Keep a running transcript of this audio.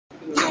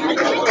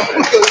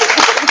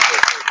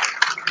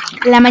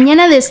La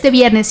mañana de este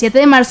viernes 7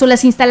 de marzo,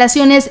 las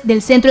instalaciones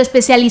del Centro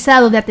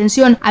Especializado de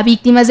Atención a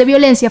Víctimas de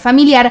Violencia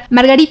Familiar,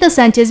 Margarita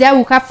Sánchez de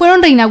Ahuja,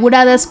 fueron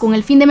reinauguradas con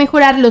el fin de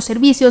mejorar los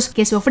servicios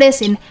que se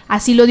ofrecen.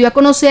 Así lo dio a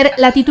conocer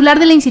la titular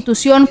de la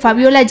institución,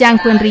 Fabiola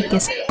Yanjo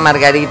Enríquez.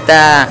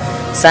 Margarita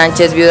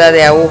Sánchez, viuda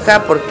de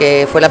Ahuja,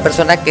 porque fue la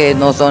persona que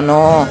nos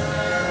donó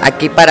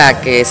aquí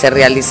para que se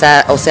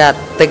realizara,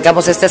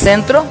 tengamos este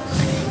centro.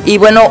 Y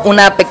bueno,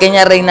 una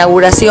pequeña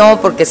reinauguración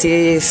porque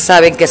sí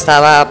saben que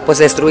estaba pues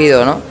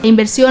destruido, ¿no? La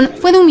inversión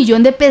fue de 1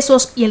 millón de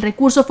pesos y el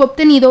recurso fue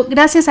obtenido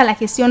gracias a la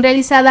gestión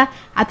realizada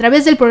a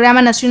través del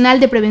Programa Nacional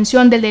de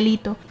Prevención del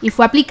Delito y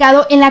fue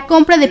aplicado en la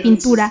compra de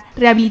pintura,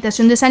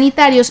 rehabilitación de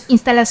sanitarios,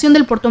 instalación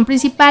del portón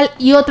principal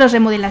y otras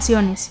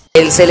remodelaciones.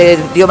 Se le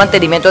dio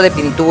mantenimiento de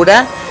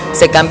pintura,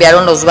 se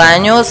cambiaron los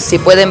baños, si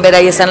pueden ver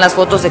ahí están las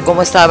fotos de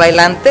cómo estaba el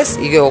antes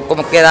y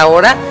cómo queda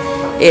ahora.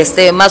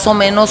 Más o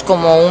menos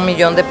como 1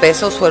 millón de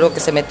pesos fue lo que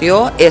se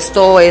metió.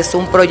 Esto es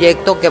un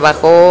proyecto que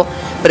bajó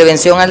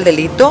prevención al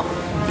delito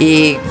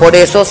y por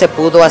eso se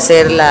pudo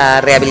hacer la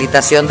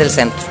rehabilitación del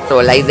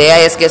centro. La idea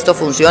es que esto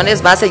funcione,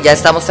 es base, ya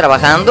estamos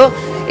trabajando,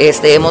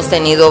 hemos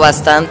tenido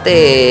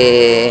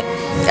bastante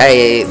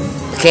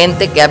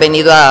gente que ha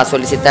venido a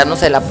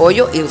solicitarnos el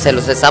apoyo y se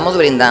los estamos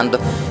brindando.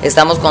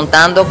 Estamos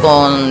contando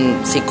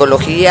con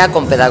psicología,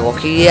 con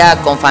pedagogía,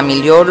 con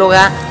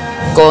familióloga,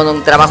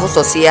 con trabajo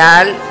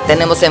social,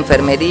 tenemos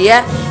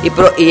enfermería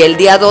y el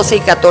día 12 y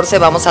 14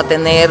 vamos a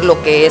tener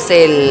lo que es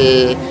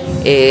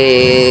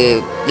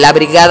la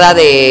brigada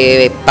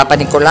de Papa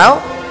Nicolau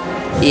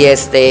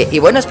y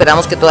bueno,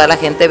 esperamos que toda la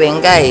gente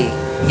venga y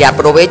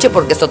aproveche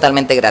porque es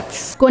totalmente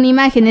gratis. Con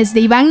imágenes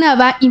de Iván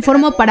Nava,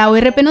 informó para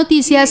ORP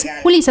Noticias,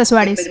 Julissa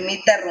Suárez.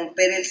 Permita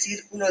romper el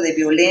círculo de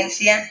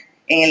violencia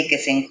en el que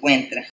se encuentra.